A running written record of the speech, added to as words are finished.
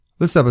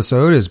This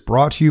episode is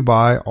brought to you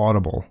by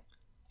Audible.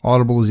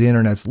 Audible is the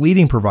internet's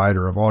leading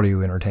provider of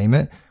audio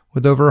entertainment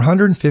with over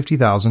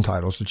 150,000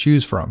 titles to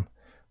choose from.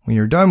 When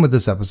you're done with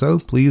this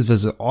episode, please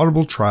visit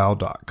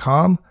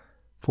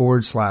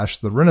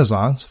audibletrial.com/The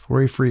Renaissance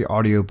for a free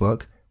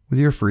audiobook with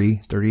your free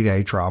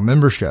 30-day trial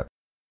membership.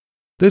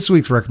 This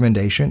week's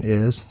recommendation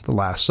is The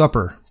Last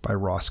Supper by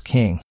Ross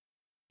King.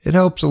 It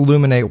helps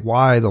illuminate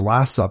why The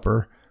Last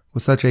Supper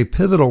was such a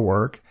pivotal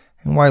work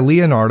and why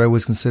Leonardo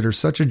was considered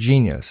such a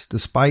genius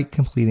despite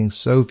completing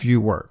so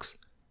few works.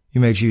 You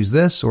may choose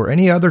this or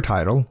any other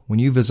title when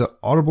you visit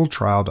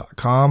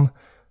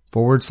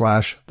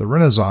audibletrial.com/The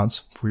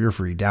Renaissance for your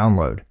free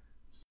download.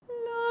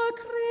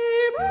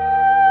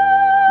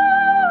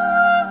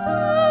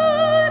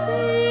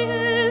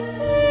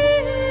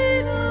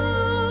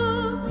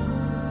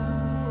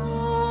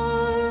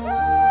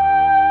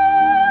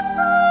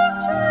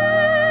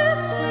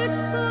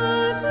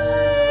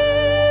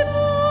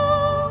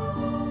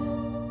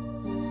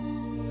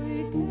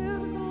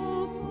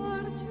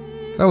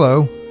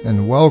 Hello,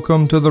 and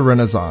welcome to The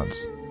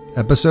Renaissance,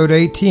 Episode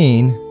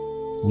 18,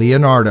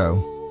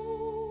 Leonardo.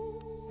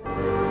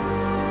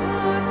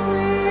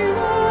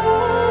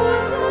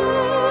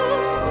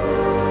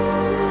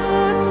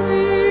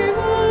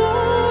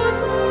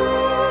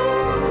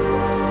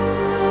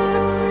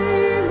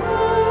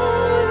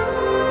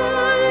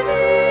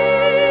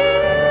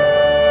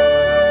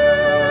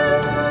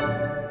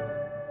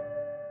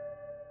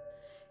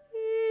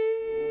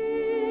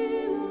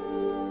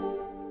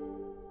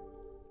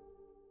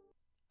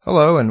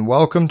 Hello and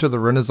welcome to the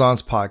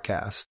Renaissance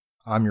Podcast.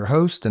 I'm your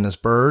host, Dennis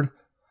Bird.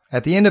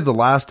 At the end of the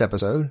last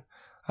episode,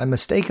 I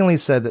mistakenly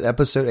said that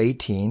episode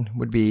 18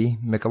 would be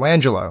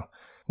Michelangelo.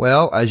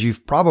 Well, as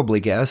you've probably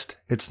guessed,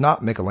 it's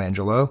not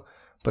Michelangelo,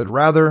 but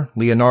rather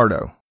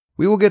Leonardo.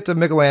 We will get to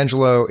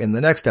Michelangelo in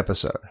the next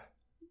episode.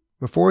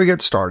 Before we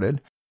get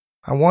started,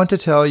 I want to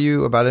tell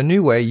you about a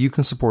new way you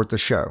can support the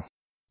show,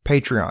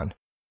 Patreon.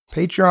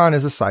 Patreon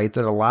is a site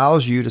that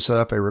allows you to set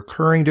up a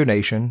recurring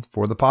donation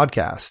for the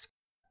podcast.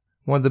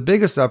 One of the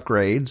biggest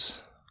upgrades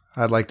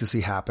I'd like to see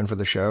happen for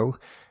the show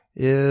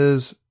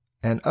is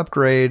an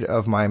upgrade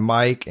of my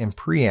mic and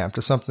preamp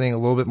to something a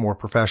little bit more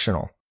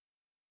professional.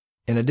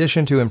 In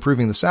addition to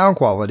improving the sound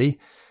quality,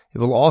 it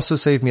will also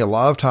save me a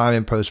lot of time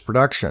in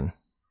post-production.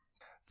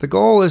 The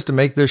goal is to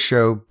make this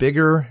show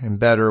bigger and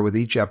better with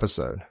each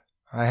episode.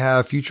 I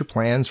have future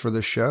plans for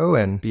the show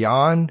and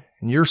beyond,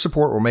 and your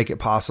support will make it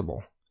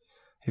possible.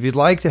 If you'd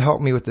like to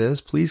help me with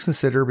this, please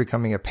consider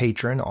becoming a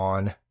patron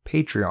on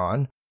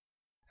Patreon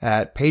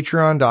at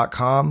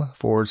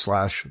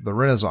patreon.com/The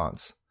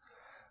Renaissance.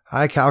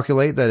 I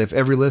calculate that if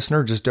every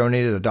listener just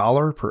donated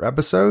 $1 per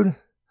episode,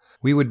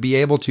 we would be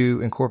able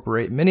to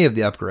incorporate many of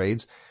the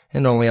upgrades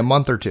in only a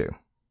month or two.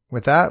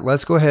 With that,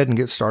 let's go ahead and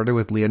get started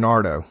with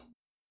Leonardo.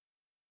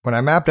 When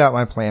I mapped out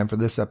my plan for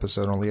this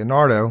episode on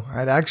Leonardo, I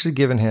had actually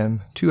given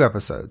him 2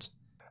 episodes.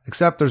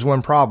 Except there's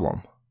one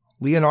problem.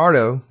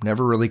 Leonardo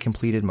never really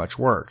completed much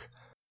work.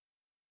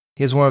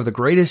 He is one of the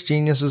greatest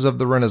geniuses of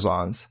the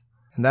Renaissance,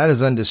 and that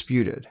is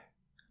undisputed.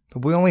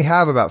 But we only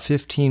have about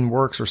 15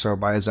 works or so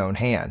by his own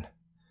hand.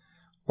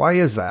 Why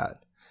is that?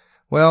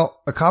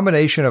 Well, a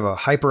combination of a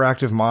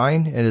hyperactive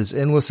mind and his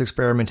endless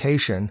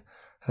experimentation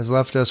has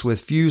left us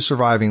with few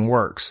surviving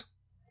works.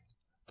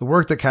 The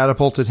work that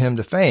catapulted him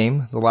to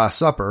fame, The Last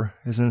Supper,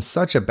 is in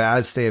such a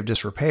bad state of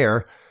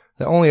disrepair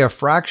that only a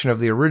fraction of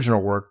the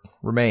original work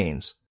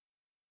remains.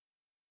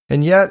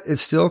 And yet, it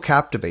still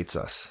captivates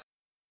us.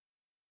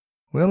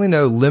 We only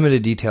know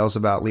limited details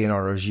about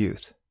Leonardo's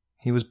youth.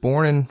 He was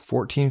born in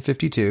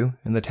 1452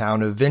 in the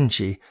town of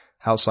Vinci,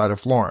 outside of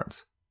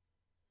Florence.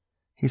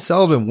 He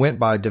seldom went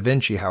by Da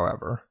Vinci,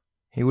 however.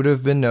 He would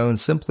have been known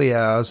simply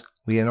as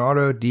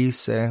Leonardo di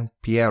San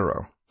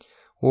Piero,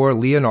 or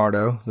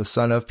Leonardo, the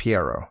son of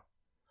Piero.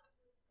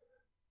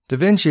 Da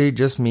Vinci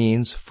just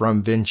means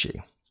from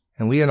Vinci,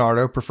 and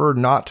Leonardo preferred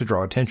not to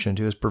draw attention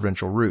to his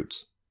provincial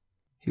roots.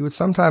 He would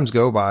sometimes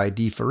go by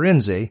Di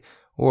Firenze,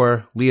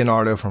 or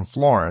Leonardo from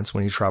Florence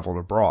when he traveled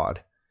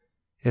abroad.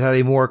 It had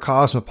a more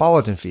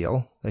cosmopolitan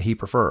feel that he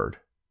preferred.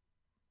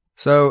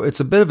 So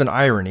it's a bit of an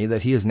irony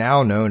that he is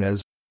now known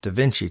as Da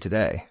Vinci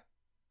today.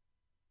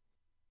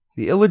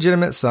 The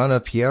illegitimate son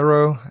of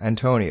Piero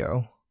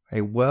Antonio,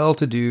 a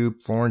well-to-do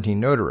Florentine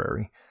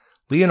notary,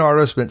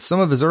 Leonardo spent some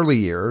of his early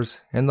years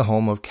in the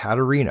home of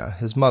Caterina,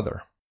 his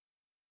mother.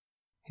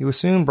 He was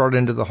soon brought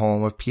into the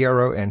home of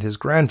Piero and his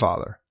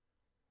grandfather.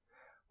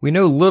 We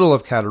know little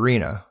of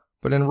Caterina,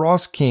 but in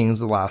Ross King's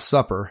The Last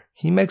Supper,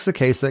 he makes the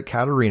case that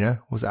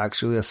Caterina was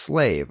actually a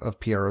slave of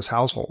Piero's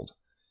household.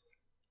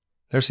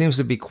 There seems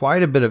to be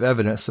quite a bit of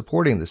evidence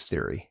supporting this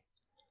theory.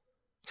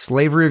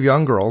 Slavery of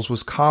young girls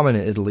was common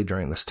in Italy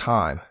during this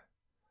time.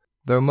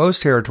 Though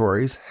most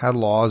territories had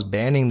laws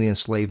banning the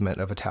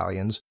enslavement of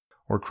Italians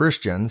or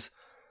Christians,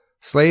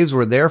 slaves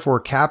were therefore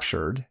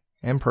captured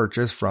and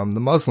purchased from the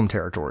Muslim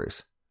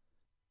territories.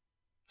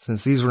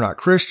 Since these were not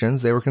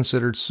Christians, they were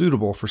considered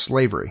suitable for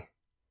slavery.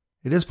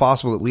 It is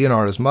possible that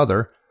Leonardo's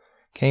mother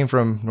came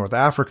from North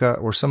Africa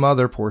or some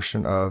other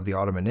portion of the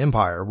Ottoman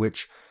Empire,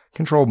 which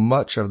controlled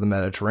much of the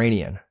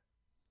Mediterranean.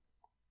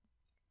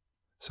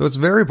 So it's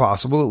very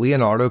possible that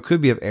Leonardo could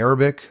be of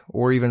Arabic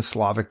or even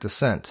Slavic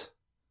descent.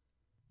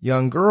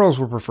 Young girls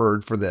were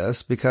preferred for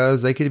this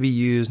because they could be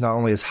used not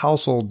only as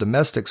household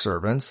domestic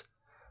servants,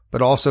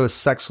 but also as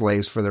sex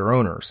slaves for their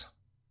owners.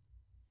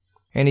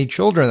 Any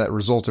children that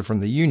resulted from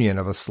the union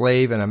of a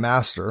slave and a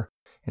master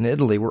in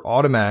Italy were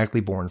automatically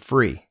born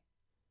free.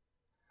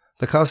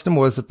 The custom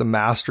was that the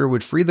master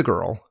would free the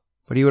girl,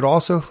 but he would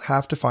also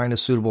have to find a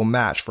suitable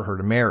match for her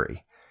to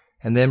marry,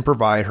 and then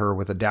provide her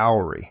with a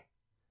dowry.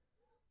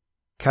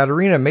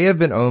 Caterina may have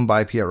been owned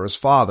by Piero's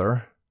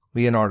father,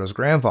 Leonardo's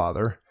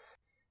grandfather.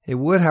 It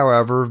would,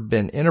 however, have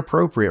been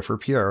inappropriate for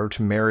Piero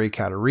to marry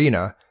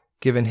Caterina,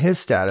 given his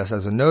status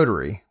as a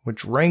notary,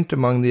 which ranked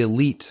among the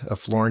elite of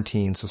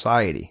Florentine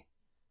society.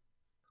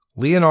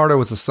 Leonardo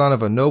was the son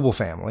of a noble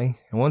family,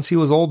 and once he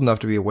was old enough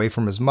to be away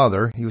from his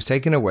mother, he was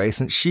taken away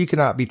since she could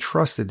not be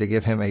trusted to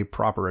give him a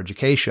proper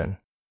education.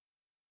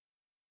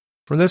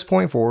 From this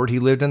point forward, he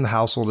lived in the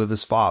household of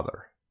his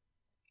father.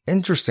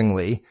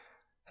 Interestingly,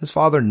 his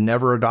father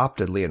never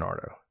adopted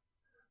Leonardo.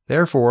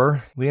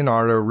 Therefore,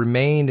 Leonardo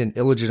remained an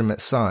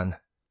illegitimate son.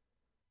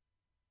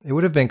 It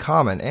would have been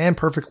common and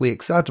perfectly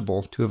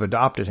acceptable to have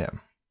adopted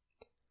him.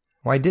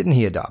 Why didn't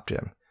he adopt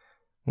him?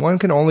 One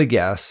can only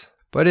guess,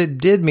 but it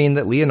did mean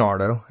that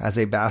Leonardo, as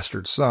a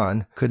bastard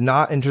son, could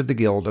not enter the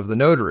guild of the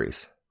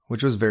notaries,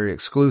 which was very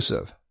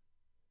exclusive.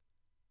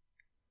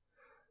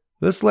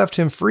 This left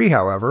him free,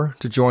 however,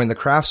 to join the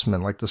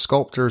craftsmen like the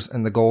sculptors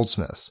and the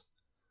goldsmiths.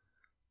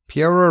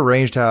 Piero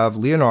arranged to have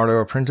Leonardo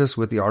apprentice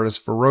with the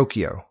artist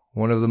Verrocchio,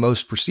 one of the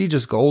most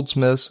prestigious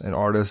goldsmiths and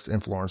artists in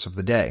Florence of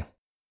the day.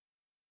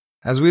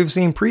 As we have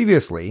seen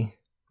previously,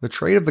 the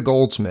trade of the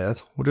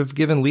goldsmith would have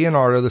given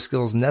Leonardo the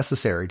skills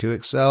necessary to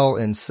excel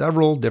in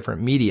several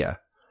different media.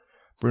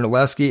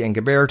 Brunelleschi and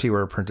Ghiberti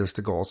were apprenticed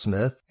to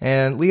goldsmith,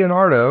 and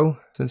Leonardo,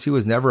 since he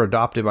was never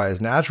adopted by his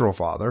natural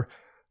father,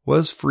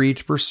 was free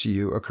to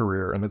pursue a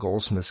career in the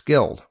goldsmith's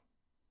guild.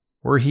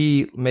 Were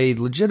he made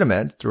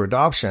legitimate through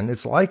adoption,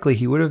 it's likely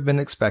he would have been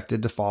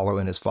expected to follow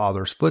in his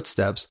father's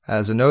footsteps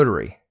as a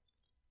notary.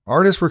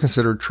 Artists were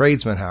considered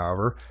tradesmen,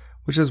 however,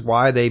 which is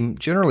why they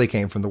generally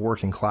came from the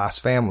working class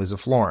families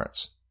of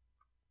Florence.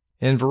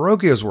 In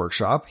Verrocchio's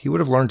workshop, he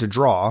would have learned to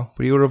draw,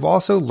 but he would have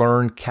also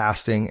learned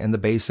casting and the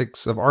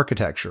basics of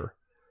architecture.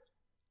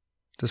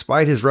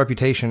 Despite his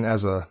reputation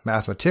as a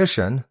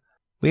mathematician,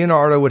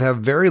 Leonardo would have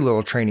very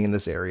little training in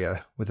this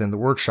area within the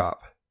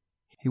workshop.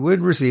 He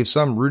would receive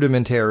some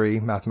rudimentary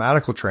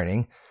mathematical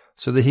training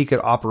so that he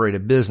could operate a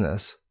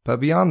business, but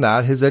beyond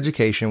that, his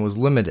education was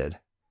limited.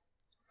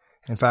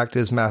 In fact,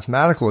 his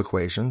mathematical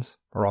equations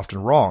are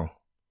often wrong.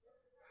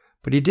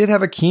 But he did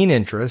have a keen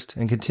interest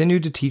and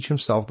continued to teach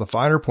himself the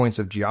finer points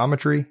of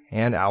geometry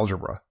and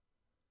algebra.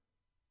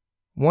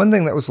 One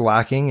thing that was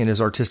lacking in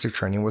his artistic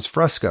training was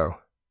fresco.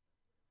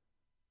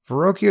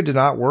 Verrocchio did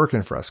not work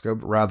in fresco,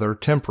 but rather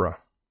tempera.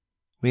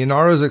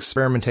 Leonardo's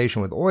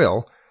experimentation with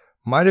oil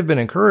might have been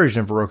encouraged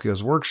in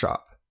Verrocchio's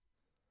workshop.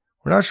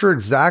 We're not sure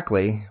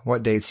exactly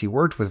what dates he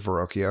worked with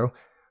Verrocchio,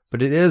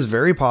 but it is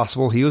very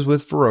possible he was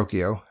with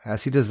Verrocchio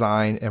as he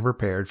designed and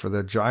prepared for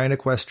the giant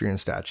equestrian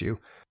statue.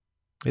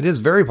 It is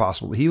very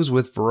possible that he was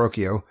with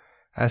Verrocchio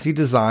as he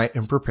designed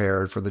and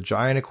prepared for the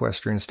giant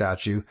equestrian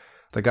statue,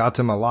 the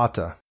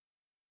Gattamelata.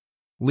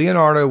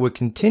 Leonardo would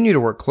continue to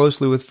work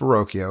closely with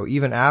Verrocchio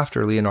even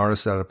after Leonardo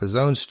set up his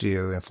own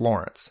studio in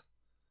Florence.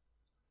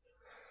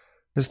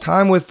 His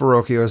time with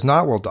Verrocchio is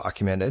not well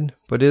documented,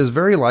 but it is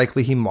very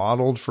likely he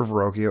modeled for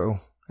Verrocchio,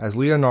 as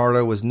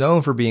Leonardo was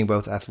known for being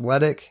both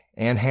athletic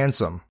and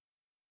handsome.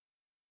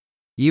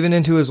 Even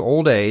into his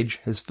old age,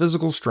 his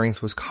physical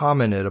strength was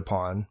commented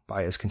upon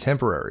by his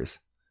contemporaries.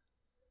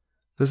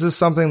 This is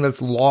something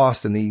that's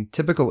lost in the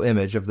typical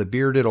image of the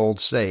bearded old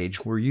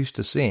sage we're used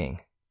to seeing.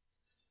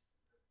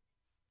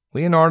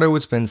 Leonardo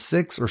would spend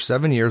 6 or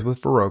 7 years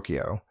with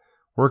Verrocchio,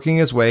 working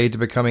his way to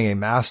becoming a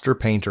master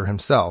painter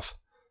himself.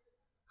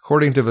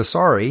 According to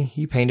Vasari,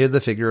 he painted the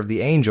figure of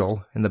the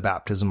angel in the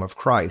baptism of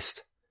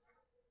Christ.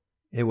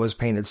 It was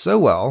painted so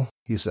well,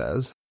 he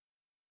says,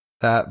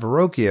 that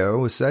Verrocchio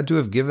was said to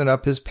have given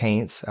up his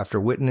paints after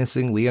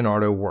witnessing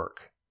Leonardo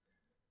work.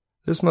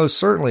 This most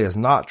certainly is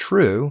not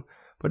true,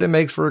 but it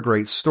makes for a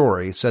great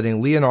story,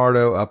 setting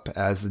Leonardo up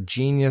as a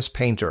genius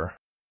painter.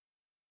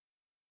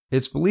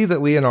 It's believed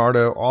that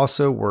Leonardo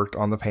also worked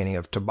on the painting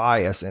of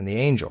Tobias and the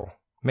angel,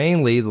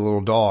 mainly the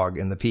little dog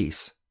in the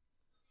piece.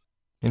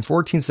 In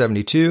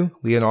 1472,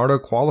 Leonardo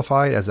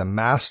qualified as a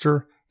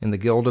master in the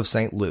Guild of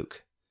St.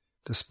 Luke.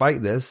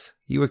 Despite this,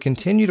 he would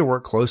continue to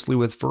work closely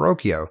with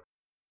Verrocchio.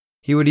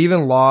 He would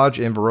even lodge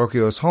in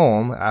Verrocchio's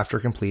home after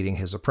completing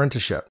his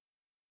apprenticeship.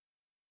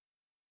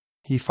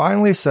 He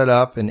finally set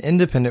up an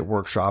independent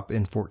workshop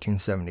in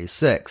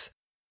 1476.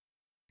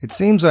 It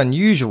seems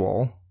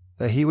unusual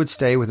that he would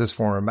stay with his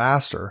former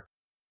master,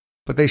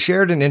 but they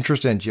shared an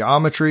interest in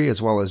geometry as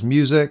well as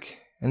music,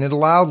 and it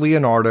allowed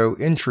Leonardo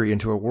entry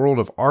into a world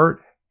of art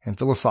and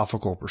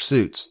philosophical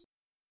pursuits.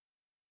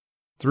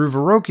 Through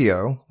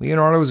Verrocchio,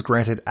 Leonardo was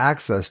granted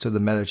access to the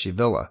Medici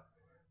villa,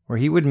 where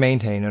he would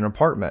maintain an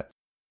apartment.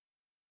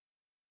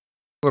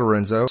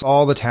 Lorenzo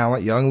saw the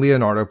talent young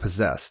Leonardo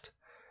possessed,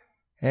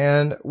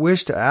 and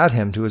wished to add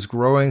him to his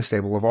growing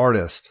stable of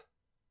artists.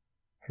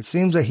 It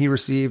seems that he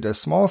received a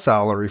small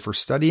salary for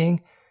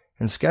studying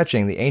and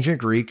sketching the ancient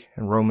Greek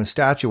and Roman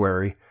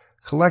statuary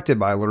collected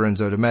by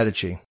Lorenzo de'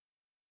 Medici.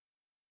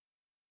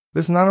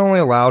 This not only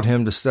allowed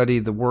him to study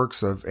the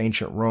works of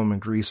ancient Rome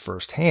and Greece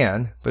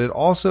firsthand, but it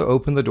also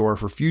opened the door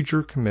for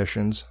future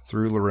commissions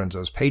through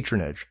Lorenzo's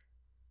patronage.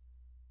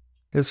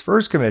 His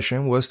first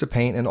commission was to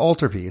paint an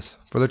altarpiece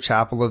for the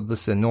chapel of the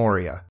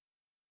Signoria.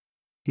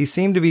 He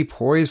seemed to be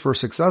poised for a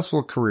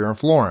successful career in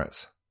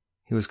Florence.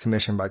 He was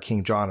commissioned by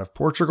King John of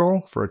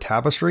Portugal for a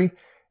tapestry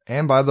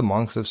and by the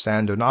monks of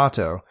San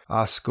Donato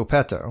a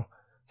Scopeto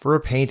for a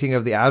painting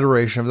of the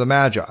Adoration of the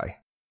Magi.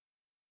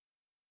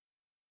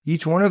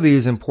 Each one of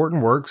these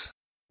important works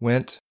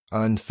went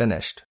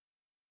unfinished.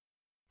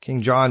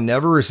 King John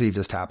never received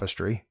his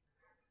tapestry,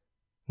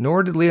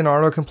 nor did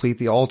Leonardo complete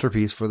the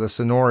altarpiece for the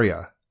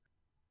Signoria.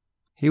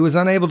 He was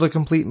unable to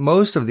complete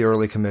most of the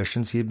early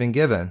commissions he had been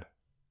given,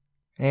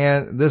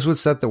 and this would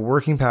set the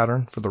working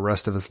pattern for the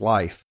rest of his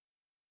life.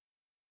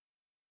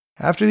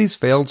 After these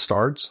failed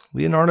starts,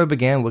 Leonardo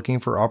began looking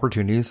for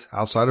opportunities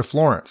outside of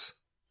Florence.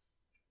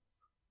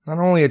 Not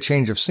only a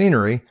change of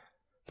scenery,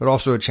 but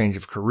also a change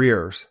of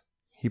careers.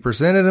 He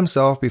presented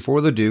himself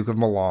before the Duke of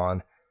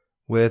Milan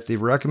with the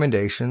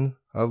recommendation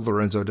of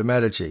Lorenzo de'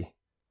 Medici.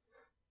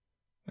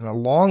 In a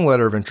long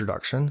letter of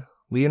introduction,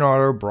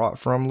 Leonardo brought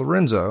from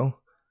Lorenzo,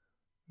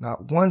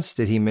 not once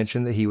did he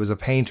mention that he was a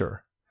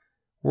painter,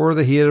 or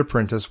that he had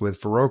apprenticed with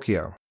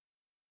Verrocchio.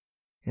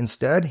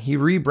 Instead, he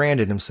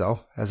rebranded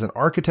himself as an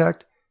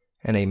architect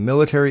and a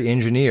military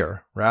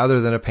engineer rather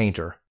than a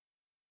painter.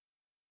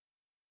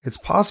 It's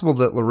possible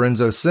that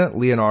Lorenzo sent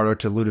Leonardo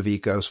to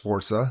Ludovico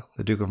Sforza,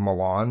 the Duke of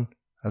Milan,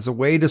 as a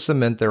way to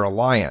cement their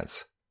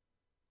alliance.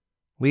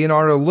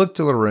 Leonardo looked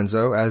to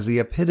Lorenzo as the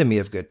epitome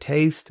of good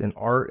taste in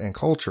art and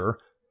culture,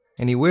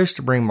 and he wished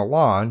to bring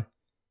Milan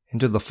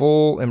into the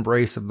full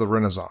embrace of the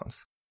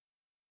Renaissance.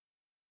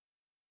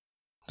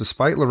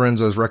 Despite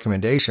Lorenzo's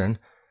recommendation,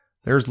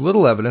 there is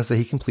little evidence that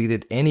he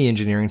completed any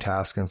engineering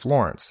task in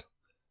Florence,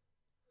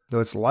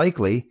 though it's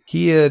likely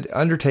he had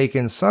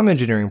undertaken some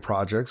engineering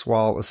projects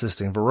while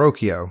assisting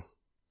Verrocchio.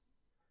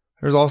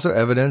 There's also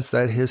evidence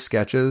that his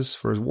sketches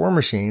for his war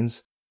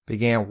machines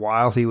began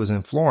while he was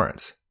in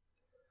Florence.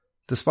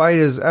 Despite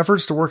his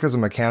efforts to work as a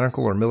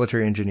mechanical or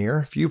military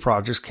engineer, few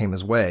projects came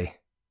his way.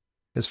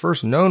 His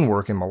first known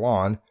work in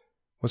Milan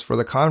was for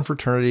the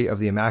Confraternity of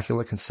the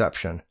Immaculate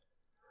Conception.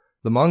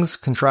 The monks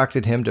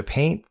contracted him to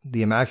paint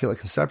the Immaculate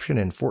Conception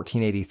in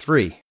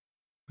 1483.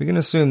 We can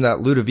assume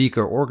that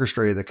Ludovico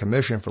orchestrated the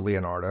commission for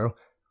Leonardo,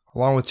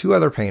 along with two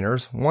other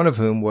painters, one of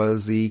whom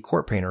was the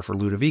court painter for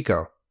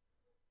Ludovico.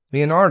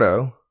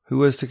 Leonardo, who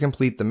was to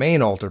complete the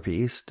main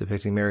altarpiece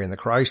depicting Mary and the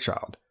Christ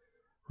child,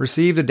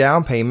 received a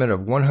down payment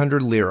of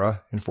 100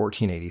 lira in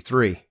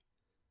 1483.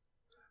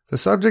 The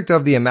subject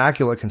of the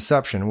Immaculate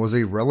Conception was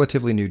a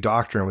relatively new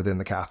doctrine within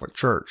the Catholic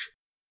Church.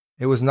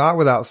 It was not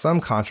without some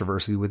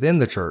controversy within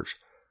the Church,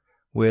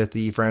 with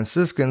the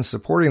Franciscans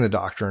supporting the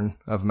doctrine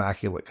of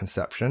Immaculate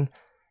Conception,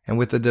 and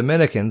with the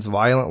Dominicans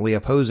violently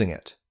opposing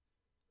it.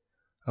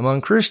 Among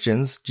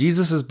Christians,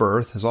 Jesus'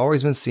 birth has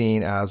always been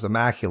seen as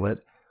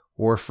immaculate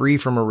or free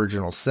from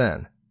original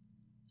sin.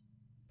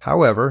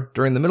 However,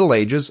 during the Middle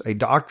Ages, a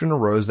doctrine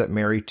arose that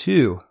Mary,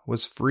 too,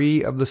 was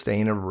free of the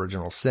stain of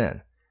original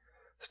sin.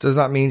 This does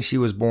not mean she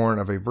was born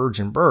of a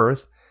virgin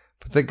birth,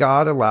 but that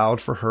God allowed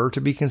for her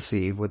to be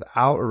conceived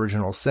without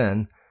original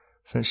sin,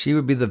 since she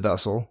would be the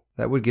vessel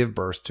that would give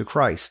birth to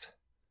Christ.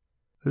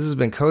 This has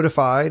been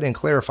codified and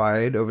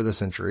clarified over the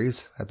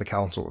centuries at the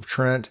Council of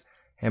Trent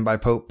and by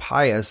Pope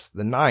Pius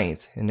IX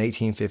in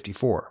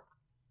 1854.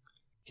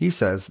 He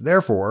says,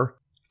 "Therefore,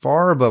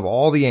 far above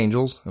all the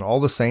angels and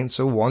all the saints,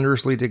 so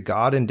wondrously did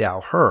God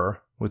endow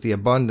her with the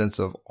abundance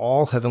of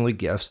all heavenly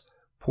gifts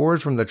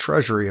poured from the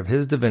treasury of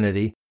his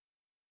divinity,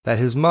 that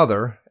his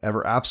mother,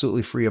 ever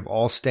absolutely free of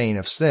all stain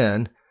of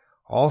sin,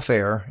 all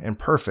fair and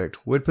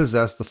perfect, would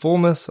possess the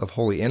fullness of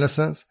holy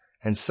innocence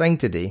and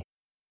sanctity,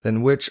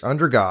 than which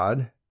under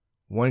God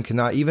one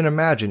cannot even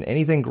imagine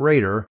anything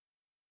greater,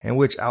 and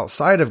which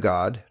outside of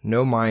God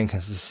no mind can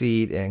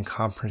succeed in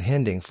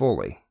comprehending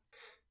fully."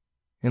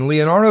 In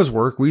Leonardo's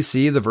work, we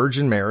see the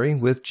Virgin Mary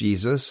with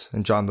Jesus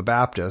and John the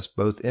Baptist,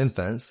 both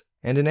infants,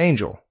 and an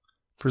angel.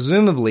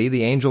 Presumably,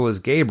 the angel is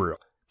Gabriel,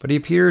 but he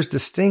appears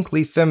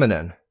distinctly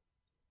feminine.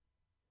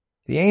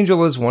 The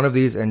angel is one of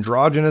these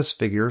androgynous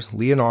figures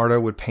Leonardo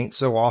would paint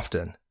so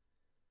often.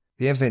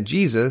 The infant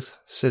Jesus,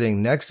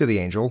 sitting next to the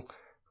angel,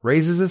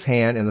 raises his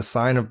hand in the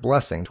sign of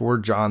blessing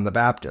toward John the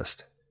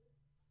Baptist.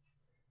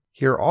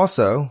 Here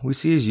also, we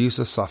see his use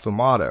of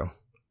sfumato.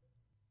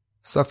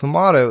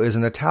 Sfumato is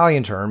an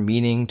Italian term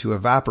meaning to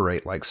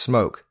evaporate like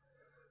smoke.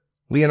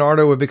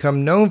 Leonardo would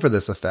become known for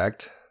this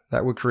effect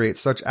that would create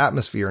such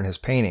atmosphere in his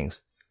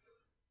paintings.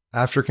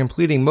 After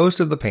completing most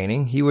of the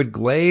painting, he would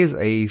glaze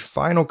a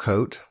final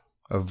coat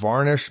of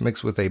varnish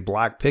mixed with a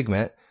black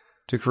pigment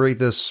to create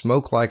this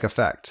smoke-like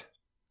effect.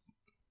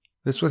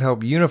 This would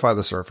help unify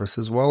the surface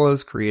as well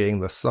as creating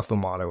the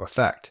sfumato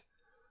effect.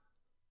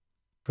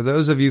 For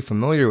those of you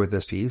familiar with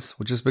this piece,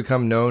 which has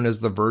become known as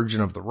the Virgin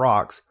of the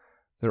Rocks,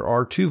 there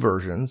are two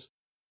versions.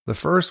 The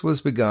first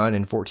was begun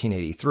in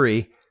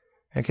 1483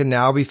 and can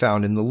now be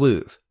found in the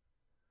Louvre.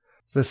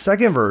 The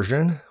second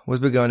version was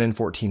begun in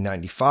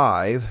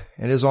 1495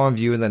 and is on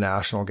view in the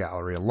National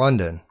Gallery of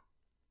London.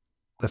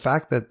 The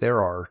fact that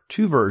there are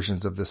two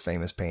versions of this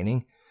famous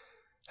painting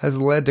has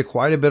led to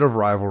quite a bit of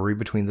rivalry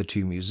between the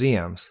two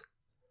museums.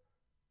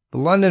 The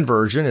London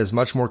version is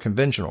much more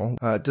conventional.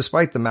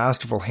 Despite the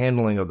masterful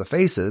handling of the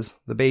faces,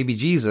 the baby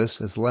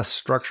Jesus is less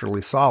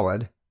structurally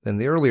solid than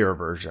the earlier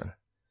version.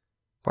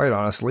 Quite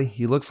honestly,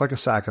 he looks like a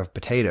sack of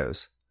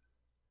potatoes.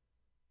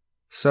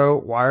 So,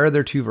 why are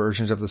there two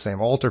versions of the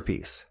same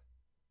altarpiece?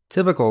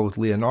 Typical with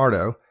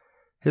Leonardo,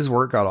 his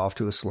work got off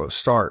to a slow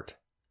start.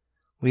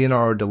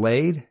 Leonardo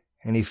delayed,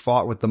 and he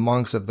fought with the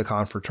monks of the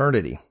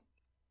confraternity.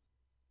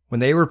 When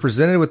they were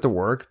presented with the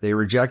work, they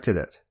rejected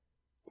it.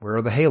 Where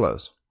are the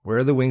halos? Where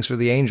are the wings for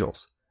the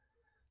angels?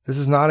 This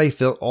is not a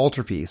fit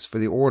altarpiece for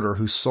the order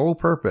whose sole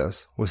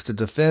purpose was to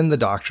defend the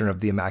doctrine of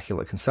the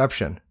Immaculate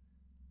Conception.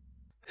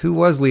 Who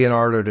was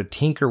Leonardo to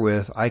tinker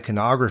with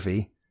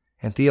iconography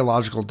and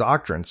theological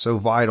doctrine so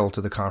vital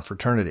to the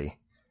confraternity?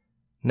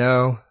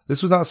 No,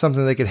 this was not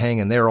something they could hang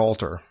in their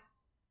altar.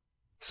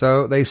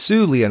 So they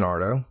sued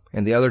Leonardo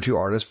and the other two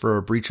artists for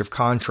a breach of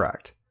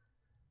contract.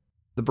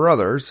 The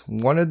brothers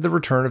wanted the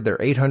return of their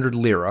 800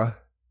 lira,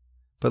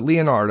 but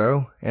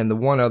Leonardo and the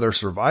one other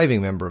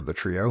surviving member of the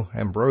trio,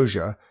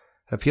 Ambrosia,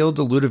 appealed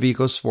to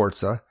Ludovico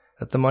Sforza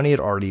that the money had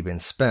already been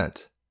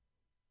spent.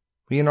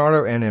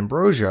 Leonardo and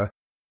Ambrosia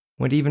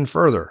went even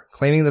further,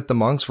 claiming that the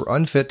monks were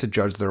unfit to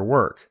judge their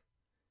work.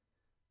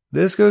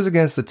 This goes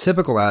against the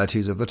typical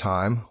attitudes of the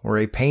time, where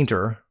a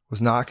painter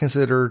was not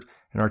considered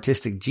an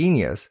artistic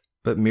genius,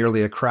 but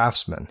merely a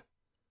craftsman,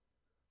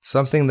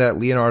 something that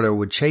Leonardo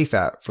would chafe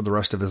at for the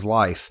rest of his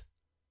life.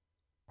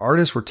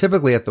 Artists were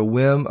typically at the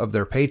whim of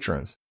their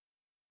patrons,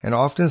 and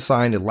often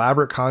signed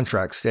elaborate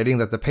contracts stating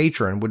that the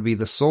patron would be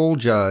the sole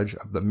judge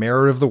of the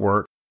merit of the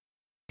work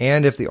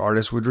and if the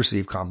artist would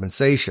receive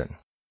compensation.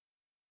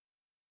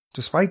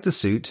 Despite the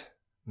suit,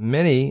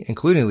 many,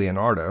 including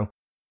Leonardo,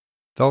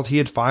 felt he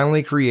had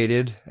finally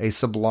created a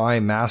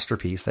sublime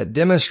masterpiece that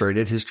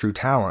demonstrated his true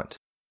talent.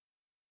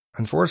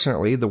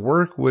 Unfortunately, the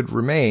work would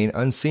remain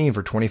unseen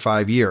for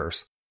 25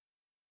 years.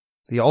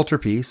 The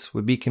altarpiece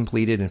would be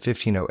completed in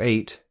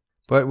 1508,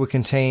 but would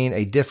contain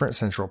a different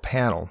central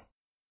panel,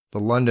 the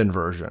London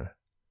version.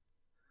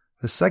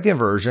 The second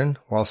version,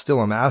 while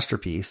still a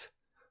masterpiece,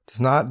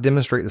 does not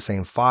demonstrate the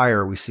same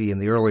fire we see in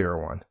the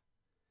earlier one.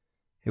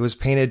 It was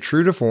painted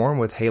true to form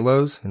with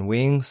halos and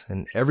wings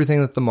and everything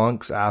that the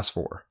monks asked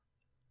for.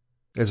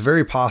 It's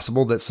very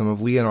possible that some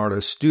of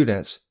Leonardo's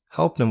students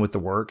helped him with the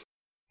work,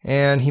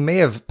 and he may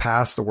have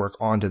passed the work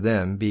on to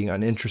them, being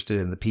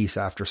uninterested in the piece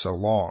after so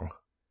long.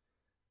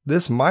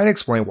 This might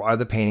explain why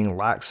the painting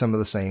lacks some of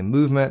the same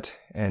movement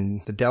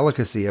and the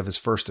delicacy of his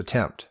first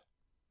attempt.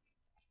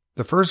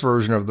 The first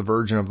version of the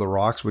Virgin of the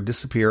Rocks would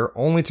disappear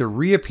only to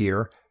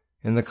reappear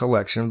in the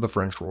collection of the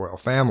French royal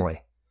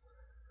family.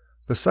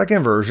 The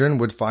second version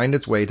would find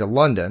its way to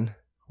London,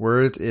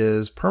 where it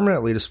is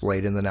permanently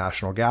displayed in the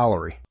National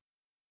Gallery.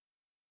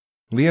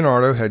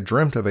 Leonardo had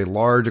dreamt of a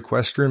large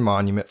equestrian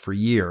monument for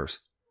years.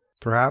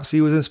 Perhaps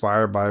he was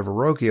inspired by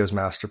Verrocchio's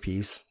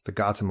masterpiece, the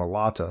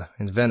Gattamelata,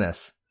 in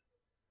Venice.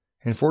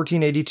 In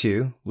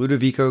 1482,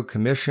 Ludovico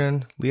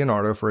commissioned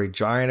Leonardo for a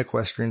giant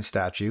equestrian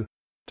statue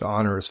to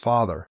honor his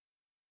father.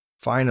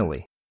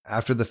 Finally,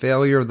 after the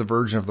failure of the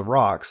Virgin of the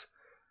Rocks,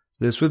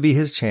 this would be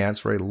his chance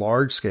for a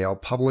large-scale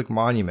public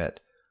monument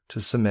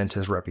to cement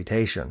his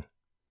reputation.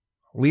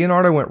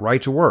 Leonardo went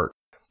right to work,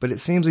 but it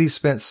seems he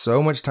spent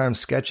so much time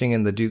sketching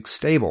in the Duke's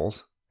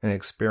stables and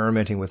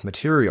experimenting with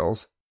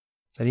materials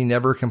that he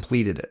never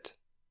completed it.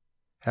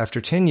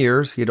 After 10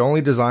 years, he had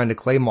only designed a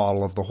clay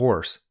model of the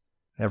horse,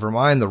 never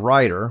mind the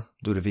rider,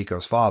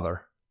 Ludovico's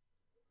father.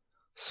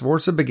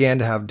 Sforza began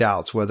to have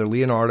doubts whether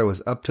Leonardo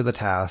was up to the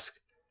task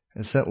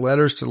and sent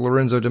letters to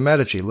Lorenzo de'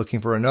 Medici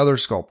looking for another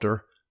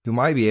sculptor who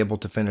might be able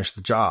to finish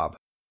the job.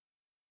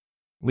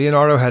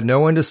 Leonardo had no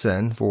one to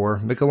send, for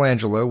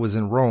Michelangelo was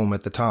in Rome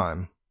at the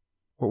time.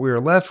 What we are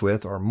left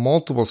with are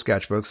multiple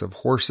sketchbooks of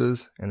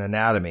horses and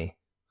anatomy,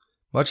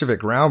 much of it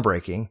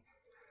groundbreaking,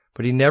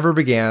 but he never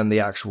began the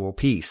actual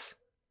piece.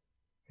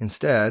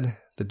 Instead,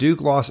 the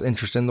Duke lost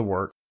interest in the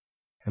work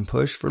and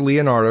pushed for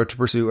Leonardo to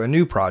pursue a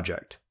new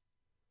project,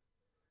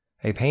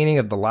 a painting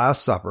of the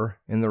Last Supper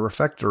in the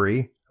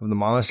refectory of the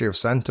monastery of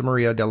Santa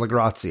Maria della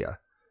Grazia,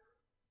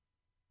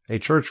 a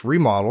church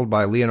remodeled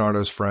by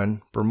Leonardo's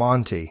friend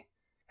Bramante,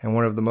 and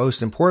one of the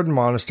most important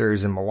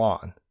monasteries in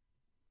Milan.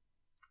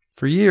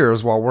 For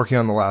years, while working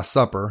on the Last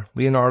Supper,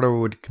 Leonardo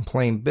would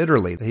complain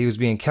bitterly that he was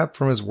being kept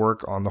from his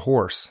work on the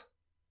horse.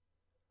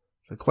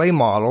 The clay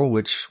model,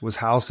 which was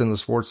housed in the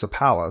Sforza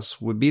Palace,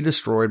 would be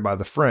destroyed by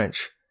the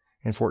French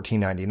in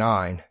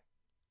 1499.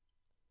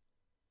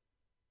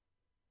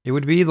 It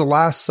would be the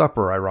Last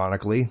Supper,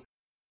 ironically,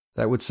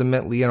 that would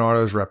cement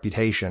Leonardo's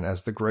reputation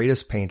as the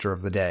greatest painter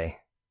of the day.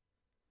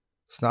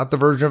 It's not the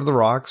Virgin of the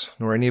Rocks,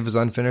 nor any of his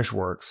unfinished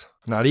works,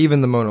 not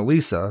even the Mona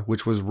Lisa,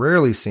 which was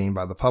rarely seen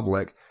by the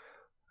public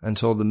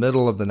until the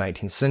middle of the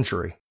 19th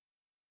century.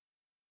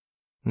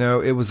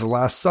 No, it was the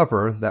Last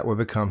Supper that would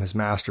become his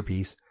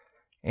masterpiece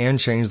and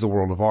change the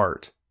world of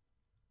art.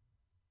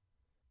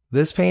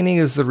 This painting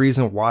is the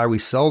reason why we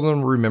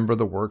seldom remember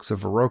the works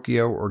of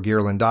Verrocchio or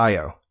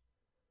Ghirlandaio,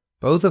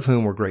 both of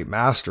whom were great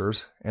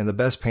masters and the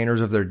best painters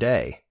of their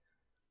day.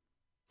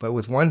 But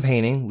with one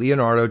painting,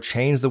 Leonardo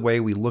changed the way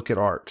we look at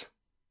art.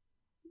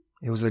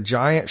 It was a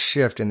giant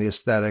shift in the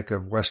aesthetic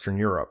of Western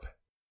Europe.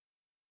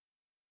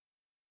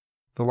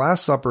 The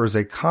Last Supper is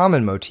a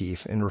common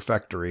motif in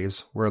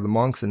refectories where the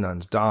monks and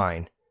nuns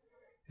dine.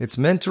 It's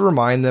meant to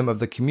remind them of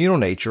the communal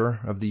nature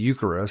of the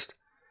Eucharist,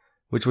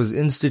 which was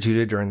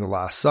instituted during the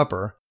Last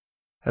Supper,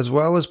 as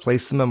well as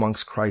place them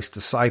amongst Christ's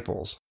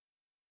disciples.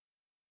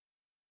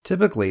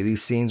 Typically,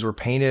 these scenes were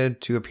painted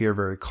to appear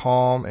very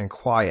calm and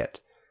quiet,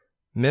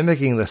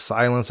 mimicking the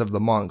silence of the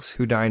monks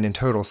who dined in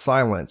total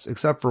silence,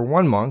 except for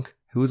one monk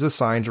who was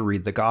assigned to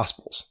read the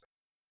Gospels.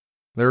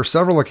 There are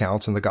several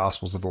accounts in the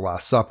Gospels of the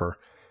Last Supper.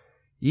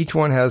 Each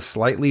one has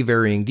slightly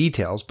varying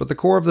details, but the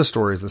core of the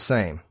story is the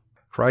same.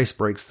 Christ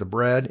breaks the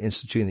bread,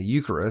 instituting the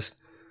Eucharist,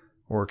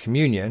 or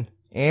communion,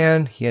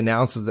 and he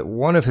announces that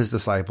one of his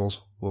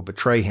disciples will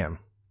betray him.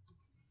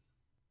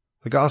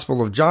 The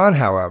Gospel of John,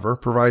 however,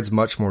 provides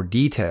much more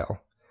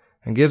detail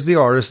and gives the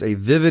artist a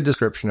vivid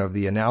description of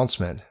the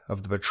announcement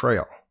of the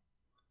betrayal.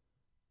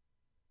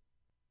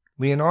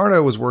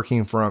 Leonardo was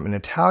working from an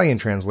Italian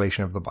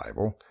translation of the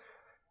Bible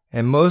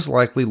and most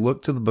likely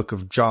looked to the book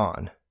of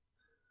John.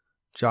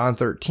 John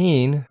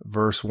 13,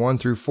 verse 1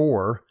 through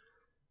 4,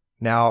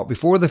 "Now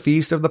before the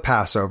feast of the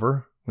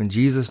Passover, when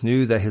Jesus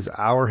knew that his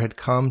hour had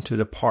come to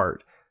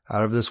depart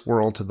out of this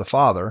world to the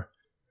Father,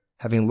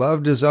 having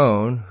loved his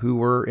own who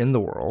were in the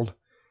world,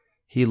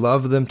 he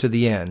loved them to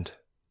the end.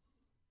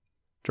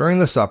 During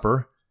the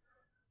supper,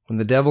 when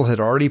the devil had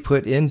already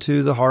put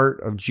into the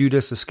heart of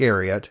Judas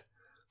Iscariot,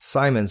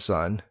 Simon's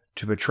son,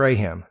 to betray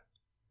him,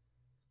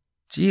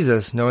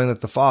 Jesus, knowing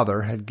that the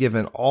Father had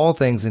given all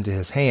things into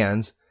his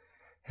hands,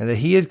 and that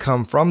he had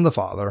come from the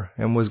Father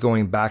and was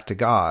going back to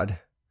God,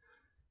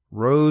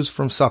 rose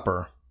from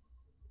supper.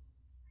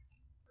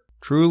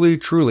 Truly,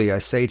 truly, I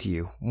say to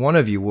you, one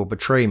of you will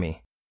betray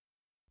me."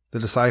 The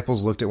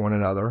disciples looked at one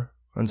another,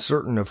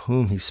 uncertain of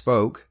whom he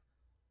spoke.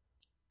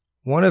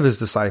 One of his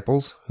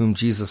disciples, whom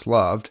Jesus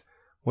loved,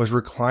 was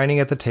reclining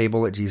at the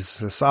table at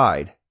Jesus'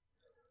 side.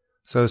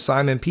 So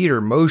Simon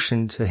Peter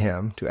motioned to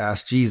him to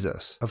ask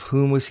Jesus, of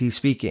whom was he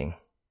speaking?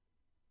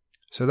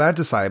 So that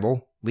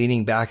disciple,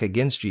 leaning back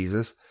against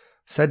Jesus,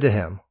 said to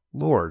him,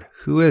 "Lord,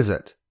 who is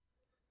it?"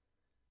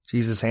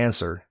 Jesus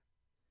answered,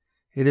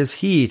 "It is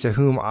he to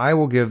whom I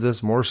will give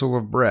this morsel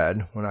of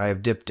bread when I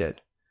have dipped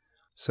it."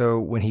 So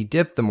when he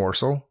dipped the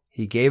morsel,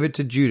 he gave it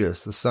to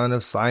Judas, the son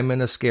of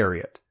Simon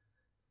Iscariot.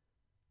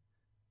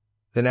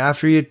 Then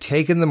after he had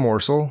taken the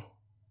morsel,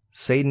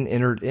 Satan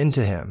entered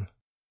into him.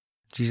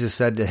 Jesus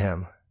said to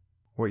him,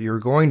 "What you are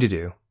going to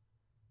do,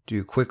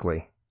 do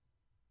quickly."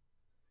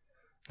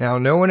 Now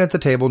no one at the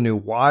table knew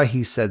why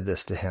he said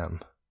this to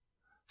him.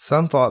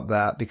 Some thought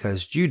that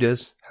because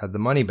Judas had the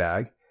money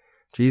bag,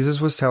 Jesus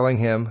was telling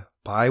him,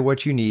 "Buy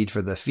what you need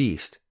for the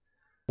feast,"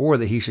 or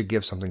that he should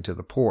give something to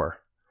the poor.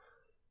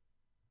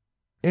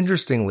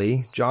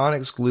 Interestingly, John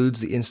excludes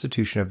the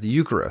institution of the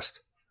Eucharist,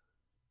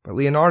 but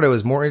Leonardo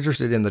is more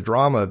interested in the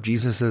drama of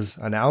Jesus'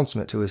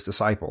 announcement to his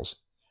disciples.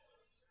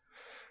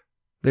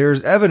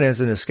 There's evidence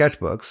in his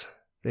sketchbooks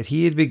that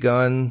he had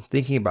begun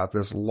thinking about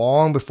this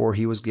long before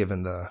he was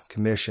given the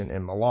commission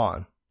in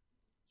Milan.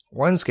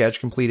 One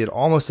sketch completed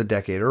almost a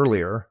decade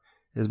earlier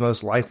is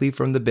most likely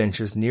from the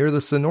benches near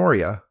the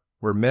Signoria,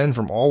 where men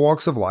from all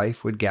walks of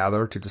life would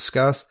gather to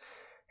discuss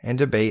and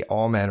debate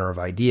all manner of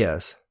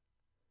ideas.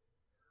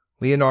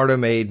 Leonardo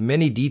made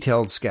many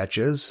detailed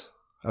sketches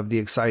of the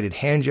excited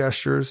hand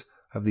gestures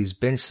of these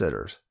bench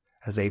sitters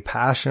as they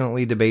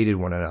passionately debated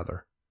one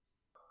another.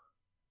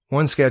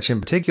 One sketch in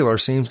particular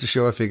seems to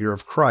show a figure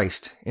of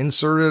Christ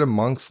inserted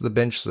amongst the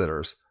bench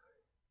sitters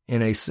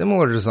in a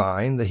similar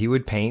design that he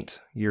would paint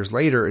years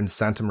later in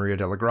Santa Maria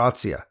della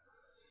Grazia.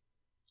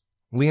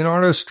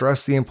 Leonardo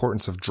stressed the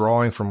importance of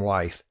drawing from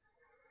life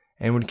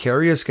and would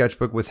carry a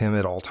sketchbook with him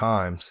at all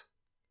times.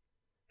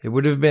 It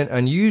would have been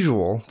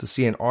unusual to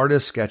see an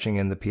artist sketching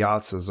in the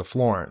piazzas of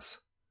Florence.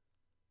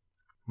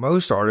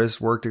 Most artists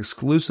worked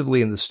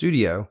exclusively in the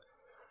studio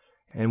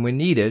and, when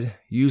needed,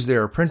 used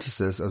their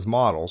apprentices as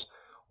models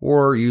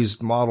or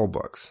used model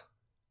books.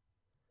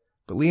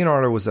 But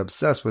Leonardo was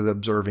obsessed with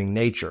observing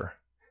nature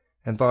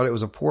and thought it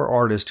was a poor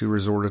artist who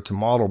resorted to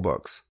model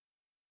books.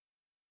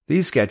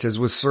 These sketches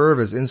would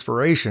serve as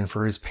inspiration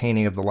for his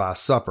painting of the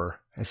Last Supper,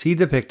 as he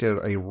depicted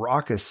a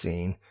raucous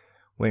scene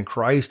when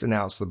Christ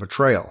announced the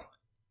betrayal.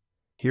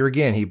 Here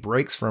again he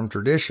breaks from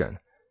tradition,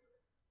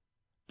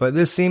 but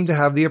this seemed to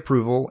have the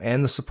approval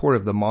and the support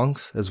of the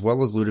monks as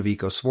well as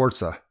Ludovico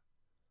Sforza.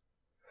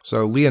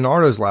 So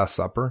Leonardo's Last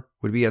Supper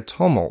would be a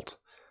tumult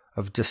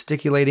of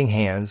gesticulating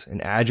hands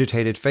and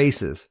agitated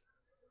faces.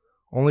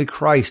 Only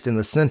Christ in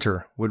the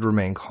center would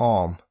remain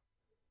calm.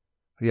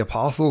 The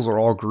apostles are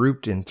all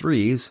grouped in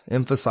threes,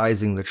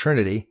 emphasizing the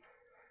Trinity,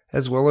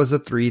 as well as the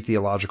three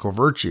theological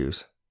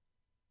virtues.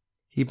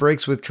 He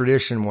breaks with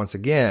tradition once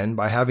again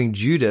by having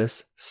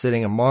Judas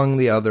sitting among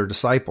the other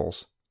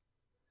disciples.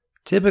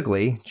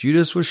 Typically,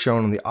 Judas was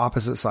shown on the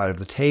opposite side of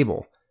the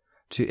table,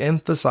 to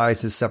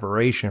emphasize his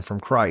separation from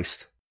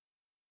Christ.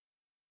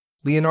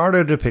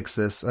 Leonardo depicts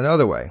this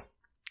another way.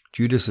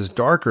 Judas is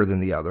darker than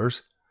the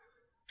others,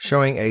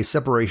 showing a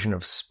separation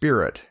of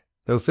spirit,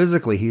 though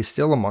physically he is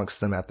still amongst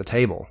them at the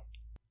table.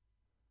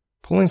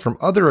 Pulling from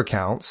other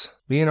accounts,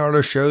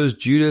 Leonardo shows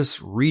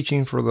Judas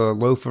reaching for the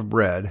loaf of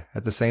bread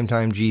at the same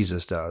time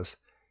Jesus does,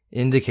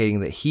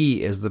 indicating that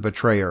he is the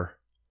betrayer.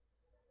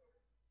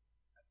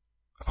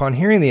 Upon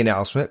hearing the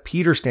announcement,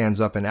 Peter stands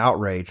up in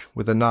outrage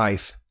with a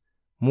knife,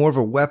 more of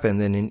a weapon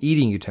than an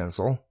eating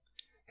utensil.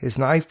 His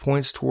knife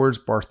points towards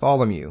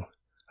Bartholomew,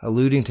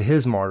 alluding to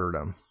his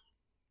martyrdom.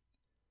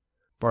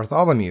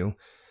 Bartholomew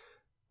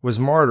was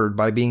martyred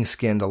by being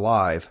skinned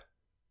alive.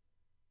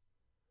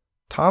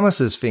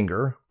 Thomas's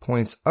finger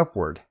points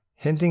upward,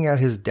 hinting at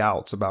his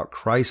doubts about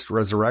Christ's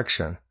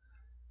resurrection.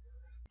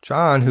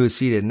 John, who is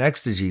seated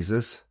next to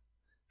Jesus,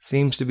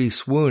 seems to be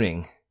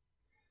swooning.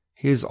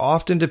 He is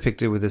often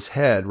depicted with his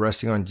head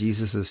resting on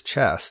Jesus'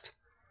 chest,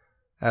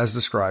 as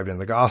described in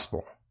the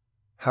Gospel.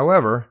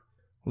 However,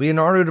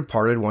 Leonardo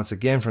departed once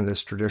again from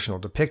this traditional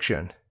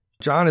depiction.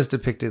 John is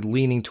depicted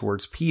leaning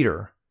towards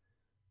Peter,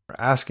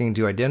 asking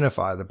to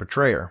identify the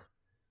betrayer.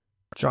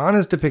 John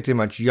is depicted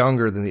much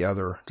younger than the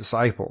other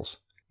disciples.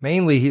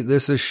 Mainly,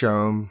 this is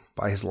shown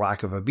by his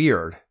lack of a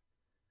beard.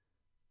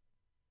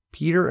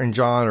 Peter and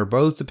John are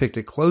both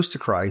depicted close to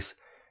Christ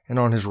and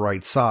on his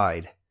right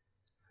side.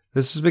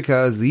 This is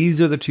because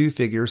these are the two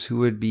figures who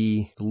would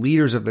be the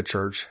leaders of the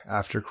church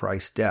after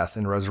Christ's death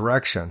and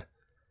resurrection.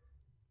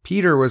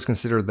 Peter was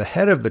considered the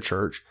head of the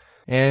church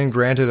and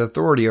granted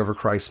authority over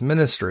Christ's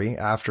ministry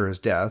after his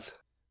death.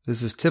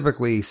 This is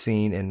typically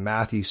seen in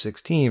Matthew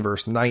 16,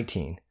 verse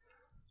 19.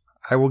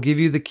 I will give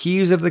you the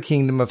keys of the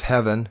kingdom of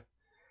heaven,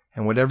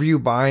 and whatever you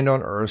bind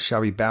on earth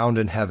shall be bound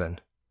in heaven,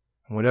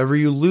 and whatever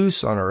you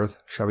loose on earth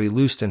shall be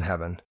loosed in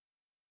heaven.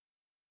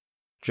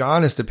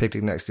 John is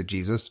depicted next to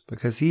Jesus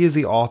because he is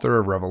the author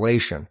of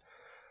Revelation,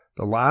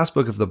 the last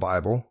book of the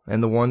Bible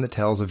and the one that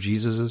tells of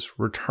Jesus'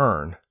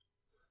 return.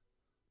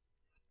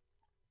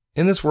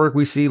 In this work,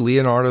 we see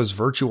Leonardo's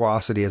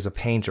virtuosity as a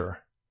painter.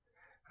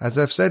 As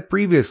I've said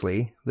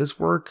previously, this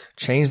work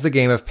changed the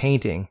game of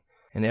painting,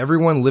 and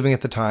everyone living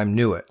at the time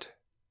knew it.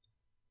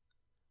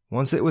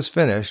 Once it was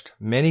finished,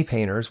 many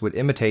painters would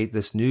imitate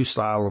this new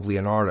style of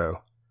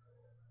Leonardo.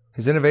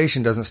 His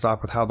innovation doesn't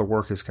stop with how the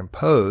work is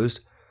composed,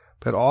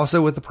 but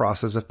also with the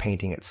process of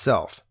painting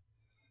itself.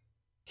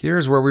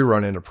 Here's where we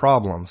run into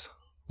problems.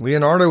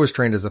 Leonardo was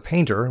trained as a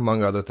painter,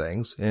 among other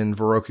things, in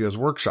Verrocchio's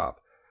workshop,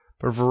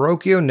 but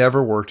Verrocchio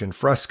never worked in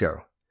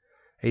fresco,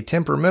 a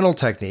temperamental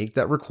technique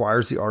that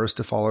requires the artist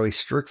to follow a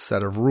strict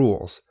set of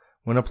rules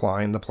when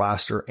applying the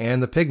plaster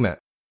and the pigment.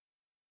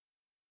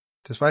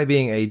 Despite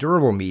being a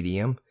durable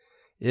medium,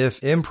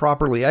 if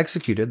improperly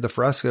executed, the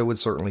fresco would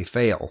certainly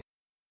fail.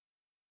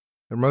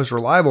 The most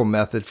reliable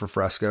method for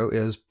fresco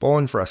is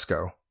buon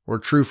fresco, or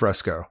true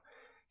fresco.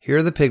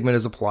 Here the pigment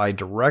is applied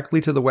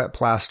directly to the wet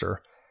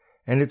plaster,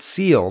 and it's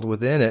sealed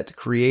within it,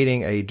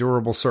 creating a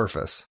durable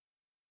surface.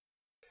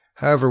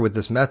 However, with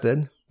this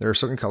method, there are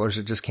certain colors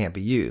that just can't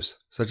be used,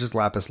 such as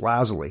lapis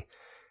lazuli,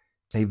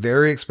 a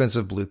very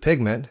expensive blue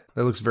pigment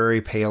that looks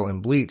very pale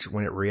and bleached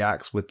when it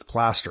reacts with the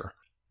plaster.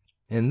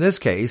 In this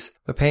case,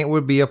 the paint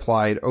would be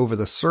applied over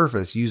the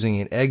surface using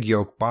an egg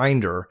yolk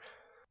binder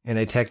in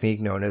a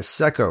technique known as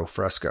secco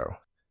fresco,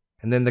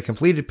 and then the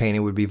completed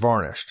painting would be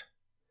varnished.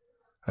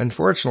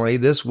 Unfortunately,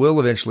 this will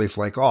eventually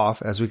flake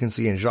off, as we can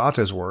see in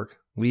Giotto's work,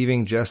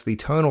 leaving just the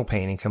tonal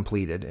painting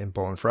completed in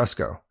buon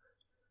fresco.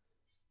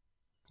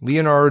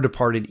 Leonardo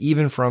departed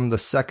even from the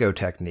secco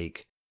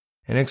technique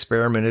and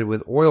experimented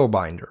with oil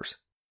binders.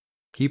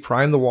 He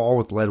primed the wall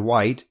with lead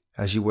white,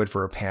 as you would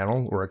for a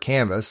panel or a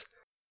canvas,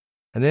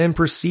 and then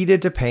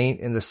proceeded to paint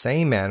in the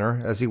same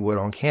manner as he would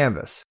on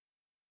canvas.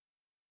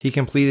 He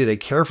completed a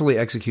carefully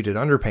executed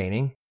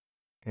underpainting,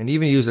 and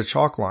even used a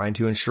chalk line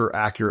to ensure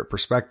accurate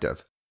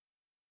perspective.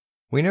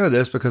 We know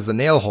this because the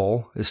nail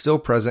hole is still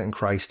present in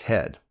Christ's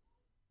head.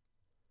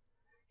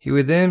 He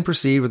would then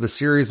proceed with a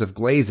series of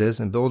glazes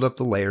and build up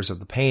the layers of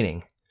the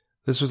painting.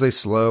 This was a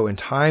slow and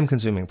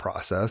time-consuming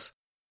process,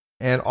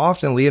 and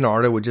often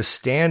Leonardo would just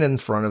stand in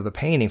front of the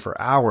painting for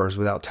hours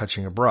without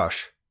touching a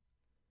brush.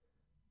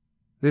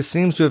 This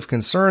seems to have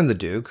concerned the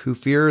Duke, who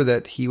feared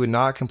that he would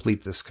not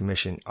complete this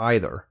commission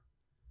either.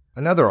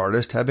 Another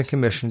artist had been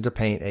commissioned to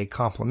paint a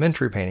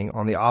complementary painting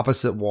on the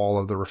opposite wall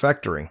of the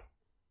refectory.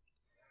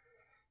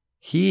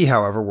 He,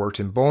 however, worked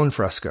in buon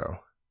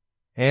fresco,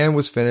 and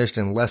was finished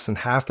in less than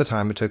half the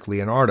time it took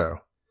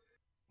Leonardo.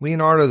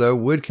 Leonardo, though,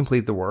 would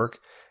complete the work,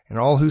 and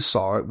all who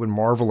saw it would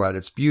marvel at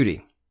its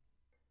beauty.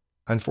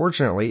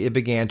 Unfortunately, it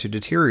began to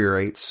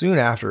deteriorate soon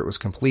after it was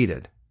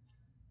completed.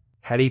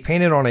 Had he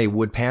painted on a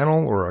wood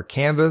panel or a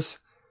canvas,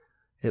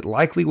 it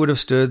likely would have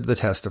stood the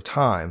test of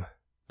time,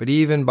 but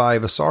even by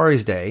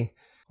Vasari's day,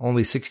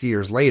 only 60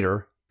 years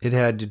later, it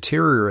had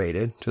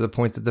deteriorated to the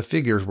point that the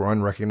figures were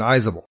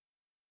unrecognizable.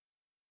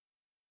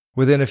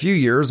 Within a few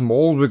years,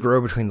 mold would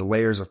grow between the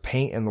layers of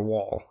paint and the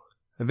wall.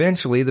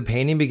 Eventually, the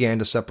painting began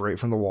to separate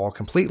from the wall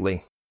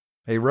completely.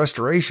 A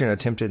restoration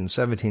attempted in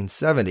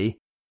 1770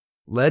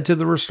 led to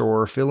the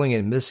restorer filling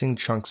in missing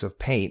chunks of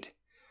paint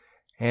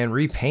and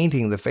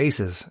repainting the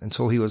faces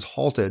until he was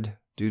halted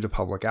due to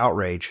public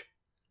outrage.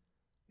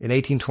 In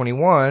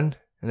 1821,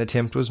 an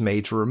attempt was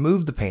made to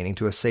remove the painting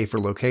to a safer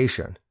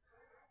location.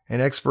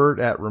 An expert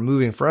at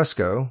removing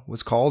fresco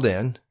was called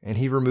in, and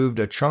he removed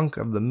a chunk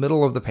of the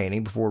middle of the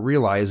painting before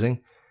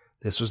realizing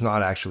this was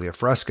not actually a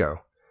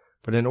fresco,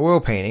 but an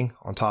oil painting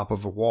on top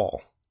of a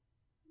wall.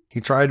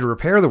 He tried to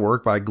repair the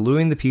work by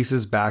gluing the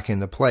pieces back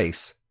into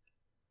place.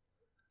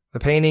 The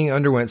painting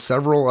underwent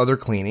several other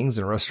cleanings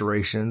and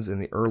restorations in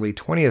the early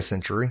 20th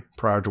century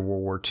prior to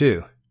World War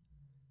II.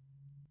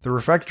 The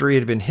refectory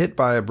had been hit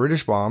by a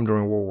British bomb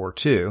during World War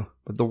II,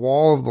 but the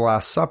wall of the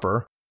Last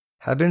Supper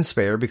had been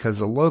spared because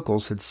the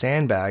locals had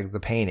sandbagged the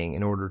painting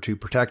in order to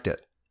protect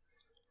it.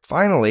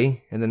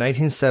 Finally, in the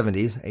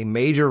 1970s, a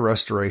major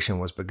restoration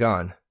was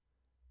begun.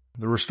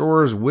 The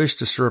restorers wished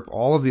to strip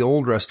all of the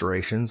old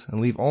restorations and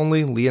leave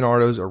only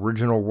Leonardo's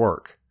original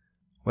work.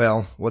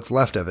 Well, what's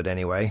left of it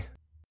anyway.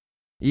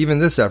 Even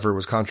this effort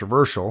was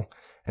controversial,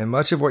 and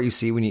much of what you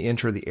see when you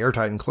enter the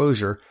airtight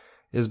enclosure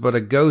is but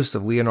a ghost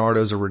of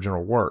Leonardo's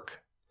original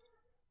work.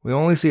 We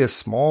only see a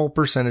small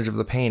percentage of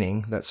the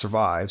painting that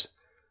survives,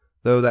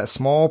 though that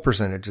small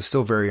percentage is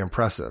still very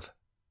impressive.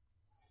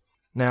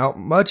 Now,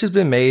 much has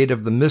been made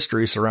of the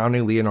mystery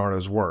surrounding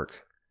Leonardo's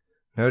work,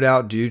 no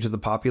doubt due to the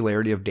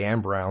popularity of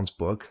Dan Brown's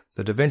book,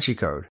 The Da Vinci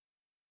Code.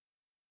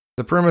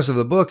 The premise of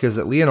the book is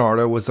that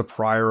Leonardo was the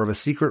prior of a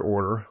secret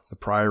order, the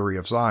Priory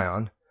of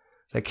Zion,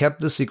 that kept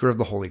the secret of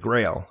the Holy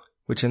Grail,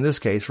 which in this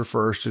case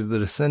refers to the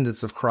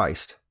descendants of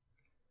Christ.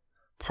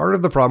 Part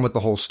of the problem with the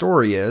whole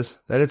story is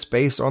that it's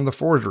based on the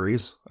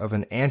forgeries of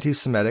an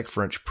anti-Semitic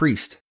French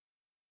priest.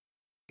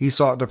 He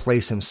sought to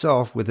place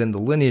himself within the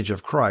lineage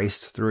of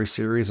Christ through a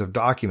series of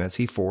documents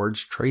he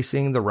forged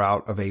tracing the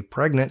route of a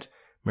pregnant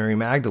Mary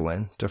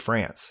Magdalene to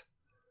France.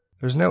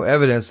 There's no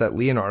evidence that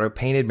Leonardo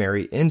painted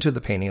Mary into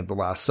the painting of the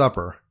Last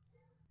Supper.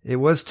 It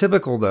was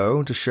typical,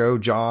 though, to show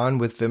John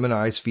with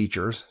feminized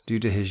features due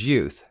to his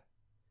youth.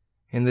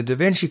 In the Da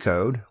Vinci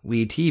Code,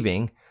 Lee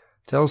Teabing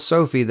tells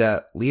Sophie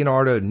that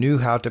Leonardo knew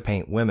how to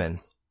paint women,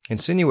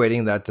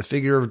 insinuating that the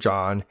figure of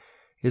John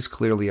is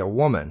clearly a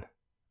woman,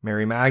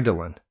 Mary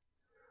Magdalene.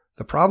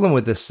 The problem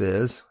with this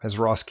is, as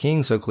Ross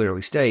King so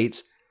clearly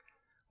states,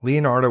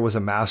 Leonardo was a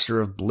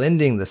master of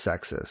blending the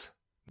sexes.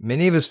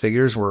 Many of his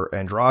figures were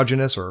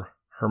androgynous or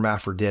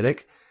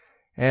hermaphroditic,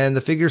 and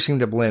the figures seem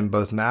to blend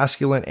both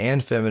masculine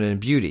and feminine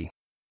beauty.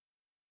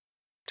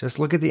 Just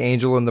look at the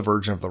angel and the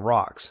Virgin of the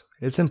Rocks.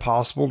 It's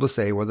impossible to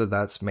say whether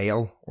that's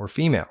male or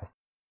female.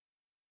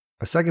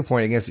 A second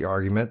point against the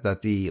argument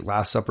that the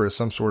Last Supper is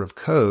some sort of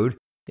code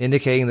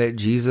indicating that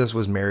Jesus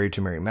was married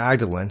to Mary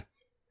Magdalene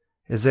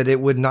is that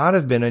it would not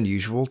have been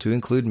unusual to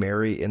include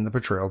Mary in the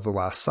portrayal of the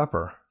Last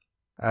Supper.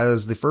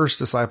 As the first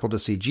disciple to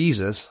see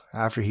Jesus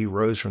after he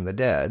rose from the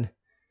dead,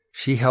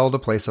 she held a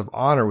place of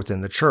honor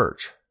within the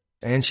church,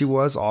 and she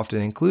was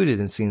often included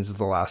in scenes of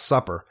the Last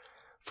Supper.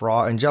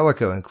 Fra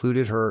Angelico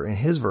included her in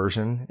his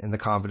version in the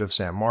convent of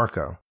San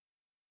Marco.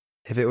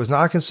 If it was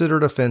not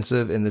considered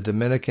offensive in the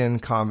Dominican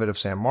convent of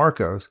San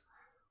Marcos,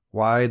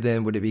 why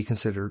then would it be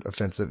considered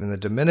offensive in the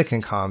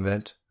Dominican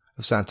convent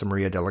of Santa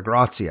Maria della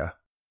Grazia?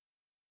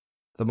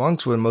 The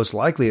monks would most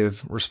likely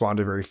have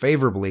responded very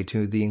favorably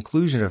to the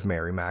inclusion of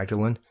Mary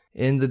Magdalene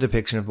in the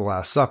depiction of the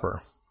Last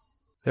Supper.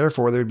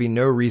 Therefore, there would be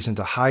no reason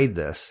to hide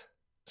this.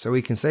 So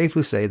we can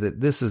safely say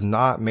that this is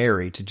not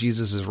Mary to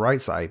Jesus'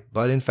 right side,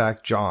 but in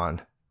fact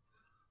John.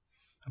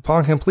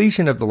 Upon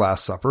completion of the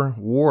Last Supper,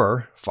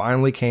 war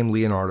finally came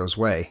Leonardo's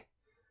way.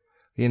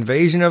 The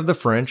invasion of the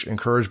French,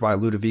 encouraged by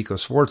Ludovico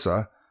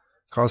Sforza,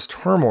 caused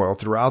turmoil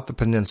throughout the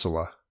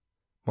peninsula.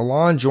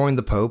 Milan joined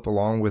the Pope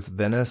along with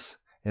Venice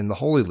in the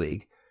Holy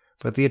League,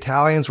 but the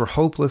Italians were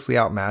hopelessly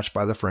outmatched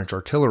by the French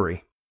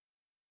artillery.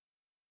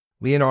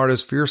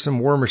 Leonardo's fearsome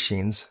war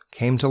machines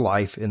came to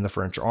life in the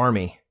French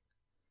army.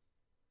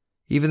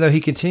 Even though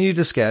he continued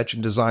to sketch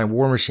and design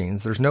war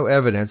machines, there's no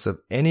evidence of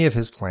any of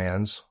his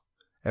plans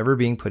ever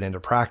being put into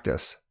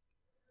practice.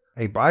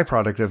 A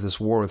byproduct of this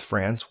war with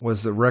France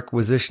was the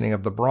requisitioning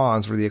of the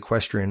bronze for the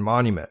equestrian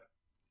monument.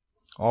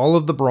 All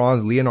of the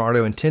bronze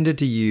Leonardo intended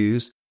to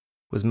use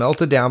was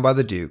melted down by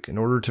the Duke in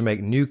order to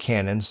make new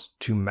cannons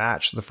to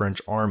match the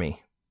French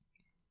army.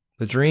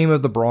 The dream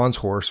of the bronze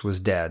horse was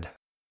dead.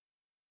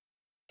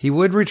 He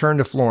would return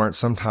to Florence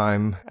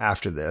sometime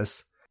after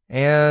this,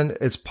 and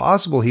it's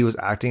possible he was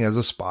acting as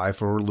a spy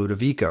for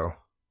Ludovico.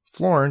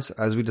 Florence,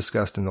 as we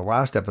discussed in the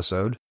last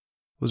episode,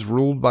 was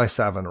ruled by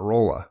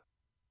Savonarola,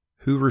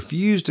 who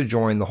refused to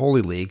join the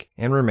Holy League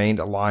and remained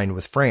aligned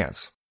with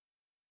France.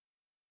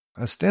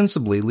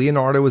 Ostensibly,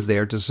 Leonardo was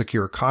there to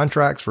secure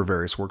contracts for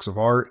various works of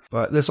art,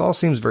 but this all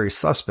seems very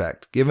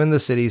suspect, given the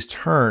city's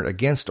turn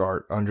against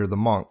art under the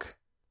monk.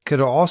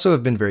 Could also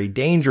have been very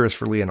dangerous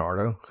for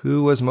Leonardo,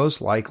 who was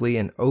most likely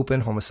an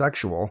open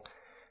homosexual,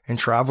 and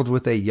traveled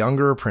with a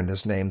younger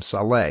apprentice named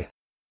Salé.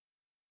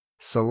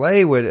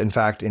 Salé would in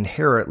fact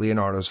inherit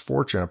Leonardo's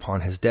fortune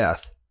upon his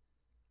death.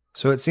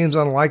 So it seems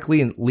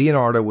unlikely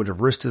Leonardo would have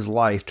risked his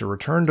life to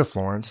return to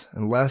Florence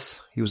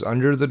unless he was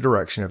under the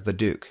direction of the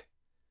Duke.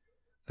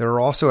 There are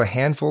also a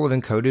handful of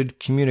encoded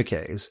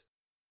communiques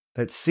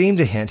that seem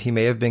to hint he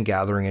may have been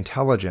gathering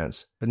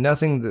intelligence, but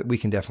nothing that we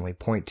can definitely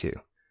point to.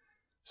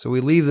 So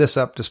we leave this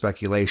up to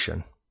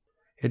speculation.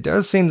 It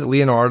does seem that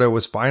Leonardo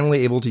was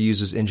finally able to use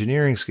his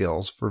engineering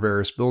skills for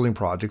various building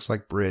projects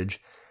like bridge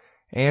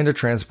and to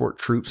transport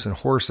troops and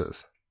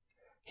horses.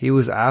 He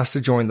was asked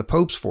to join the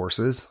Pope's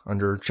forces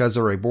under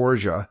Cesare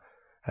Borgia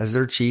as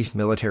their chief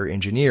military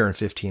engineer in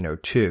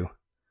 1502.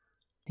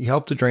 He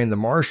helped to drain the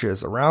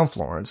marshes around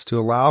Florence to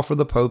allow for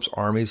the Pope's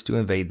armies to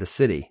invade the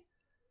city.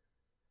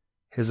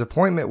 His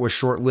appointment was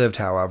short-lived,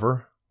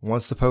 however.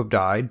 Once the Pope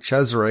died,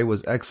 Cesare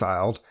was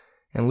exiled,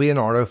 and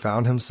Leonardo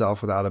found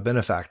himself without a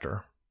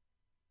benefactor.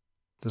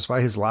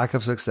 Despite his lack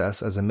of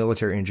success as a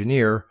military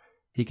engineer,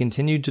 he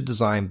continued to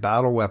design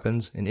battle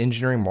weapons and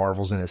engineering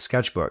marvels in his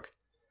sketchbook.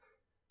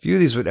 Few of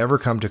these would ever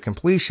come to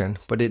completion,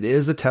 but it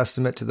is a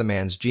testament to the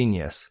man's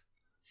genius.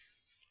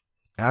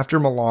 After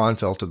Milan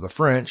fell to the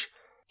French,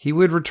 he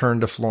would return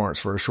to Florence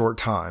for a short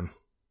time.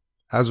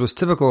 As was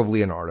typical of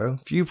Leonardo,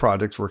 few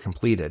projects were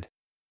completed.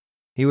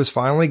 He was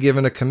finally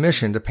given a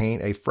commission to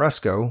paint a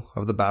fresco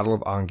of the Battle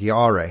of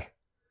Anghiari.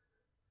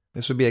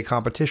 This would be a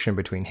competition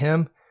between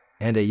him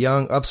and a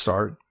young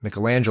upstart,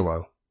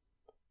 Michelangelo.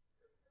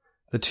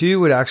 The two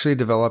would actually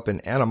develop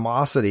an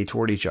animosity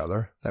toward each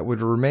other that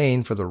would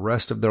remain for the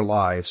rest of their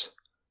lives.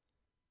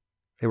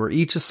 They were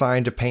each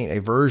assigned to paint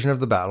a version of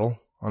the battle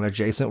on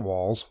adjacent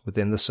walls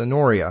within the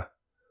Signoria.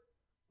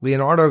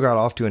 Leonardo got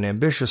off to an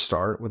ambitious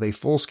start with a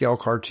full-scale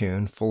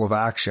cartoon full of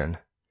action.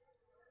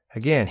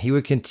 Again, he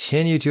would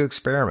continue to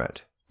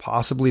experiment,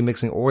 possibly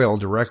mixing oil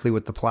directly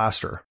with the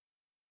plaster.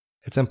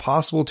 It's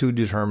impossible to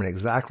determine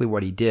exactly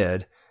what he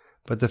did,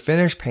 but the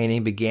finished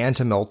painting began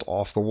to melt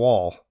off the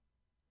wall.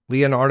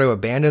 Leonardo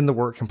abandoned the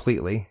work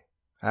completely,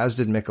 as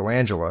did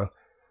Michelangelo,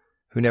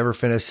 who never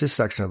finished his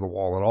section of the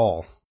wall at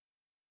all.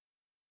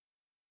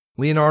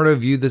 Leonardo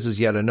viewed this as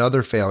yet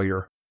another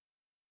failure,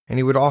 and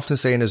he would often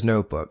say in his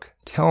notebook,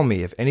 "Tell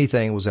me if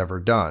anything was ever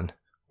done,"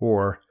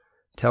 or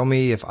 "Tell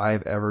me if I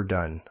have ever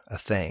done a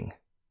thing."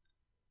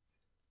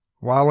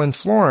 While in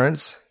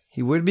Florence,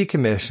 he would be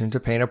commissioned to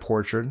paint a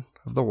portrait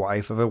of the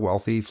wife of a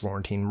wealthy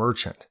Florentine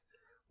merchant,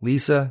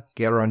 Lisa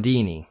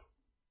Gherardini.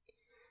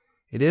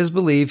 It is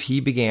believed he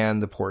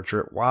began the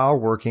portrait while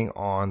working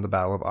on the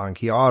Battle of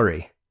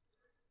Anghiari.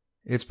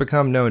 It's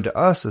become known to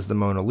us as the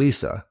Mona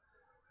Lisa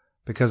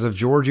because of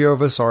Giorgio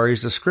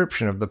Vasari's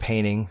description of the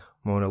painting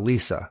Mona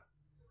Lisa,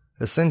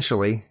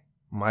 essentially,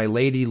 My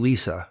Lady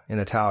Lisa in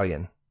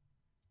Italian.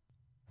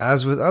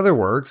 As with other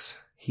works,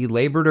 he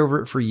labored over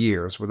it for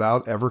years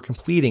without ever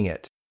completing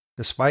it,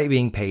 despite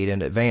being paid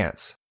in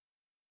advance.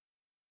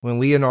 When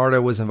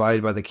Leonardo was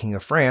invited by the King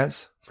of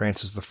France,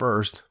 Francis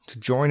I, to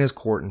join his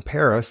court in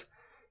Paris,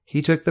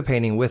 he took the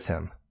painting with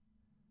him.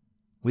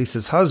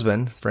 Lisa's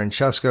husband,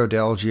 Francesco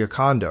del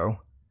Giocondo,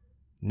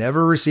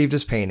 never received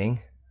his painting,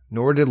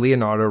 nor did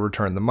Leonardo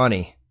return the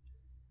money.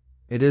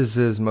 It is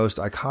his most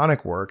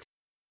iconic work,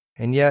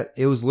 and yet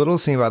it was little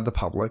seen by the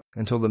public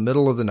until the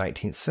middle of the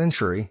 19th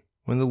century,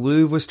 when the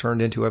Louvre was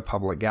turned into a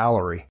public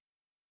gallery.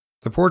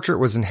 The portrait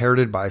was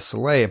inherited by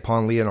Salé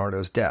upon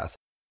Leonardo's death,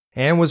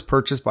 and was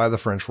purchased by the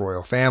French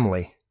royal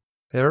family.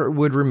 There it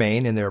would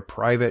remain in their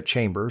private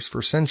chambers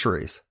for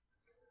centuries.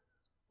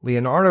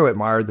 Leonardo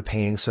admired the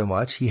painting so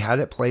much he had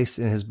it placed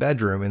in his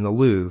bedroom in the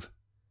Louvre.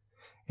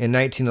 In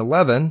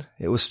 1911,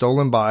 it was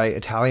stolen by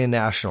Italian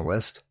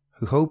nationalists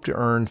who hoped to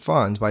earn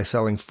funds by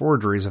selling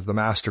forgeries of the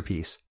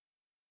masterpiece.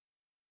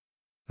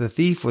 The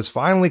thief was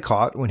finally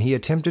caught when he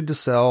attempted to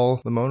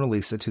sell the Mona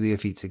Lisa to the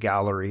Uffizi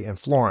Gallery in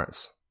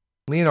Florence.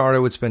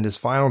 Leonardo would spend his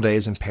final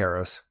days in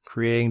Paris,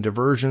 creating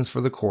diversions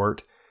for the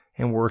court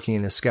and working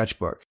in his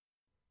sketchbook.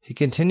 He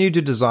continued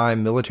to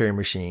design military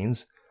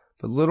machines,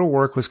 but little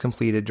work was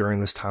completed during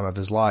this time of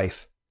his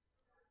life.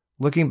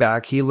 Looking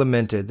back, he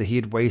lamented that he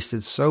had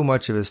wasted so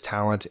much of his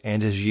talent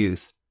and his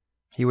youth.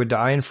 He would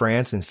die in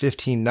France in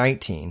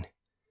 1519,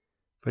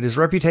 but his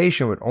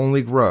reputation would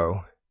only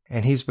grow,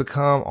 and he's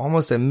become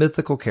almost a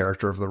mythical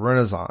character of the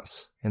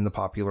Renaissance in the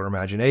popular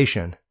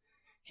imagination.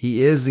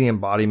 He is the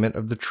embodiment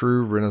of the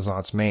true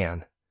Renaissance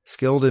man,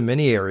 skilled in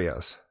many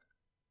areas.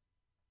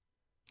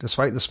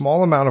 Despite the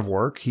small amount of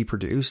work he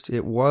produced,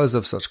 it was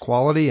of such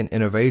quality and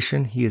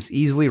innovation he is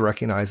easily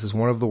recognized as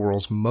one of the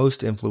world's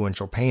most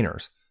influential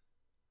painters.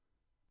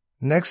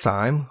 Next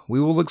time, we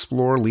will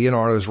explore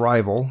Leonardo's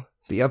rival,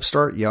 the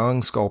upstart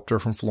young sculptor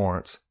from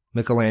Florence,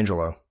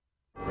 Michelangelo.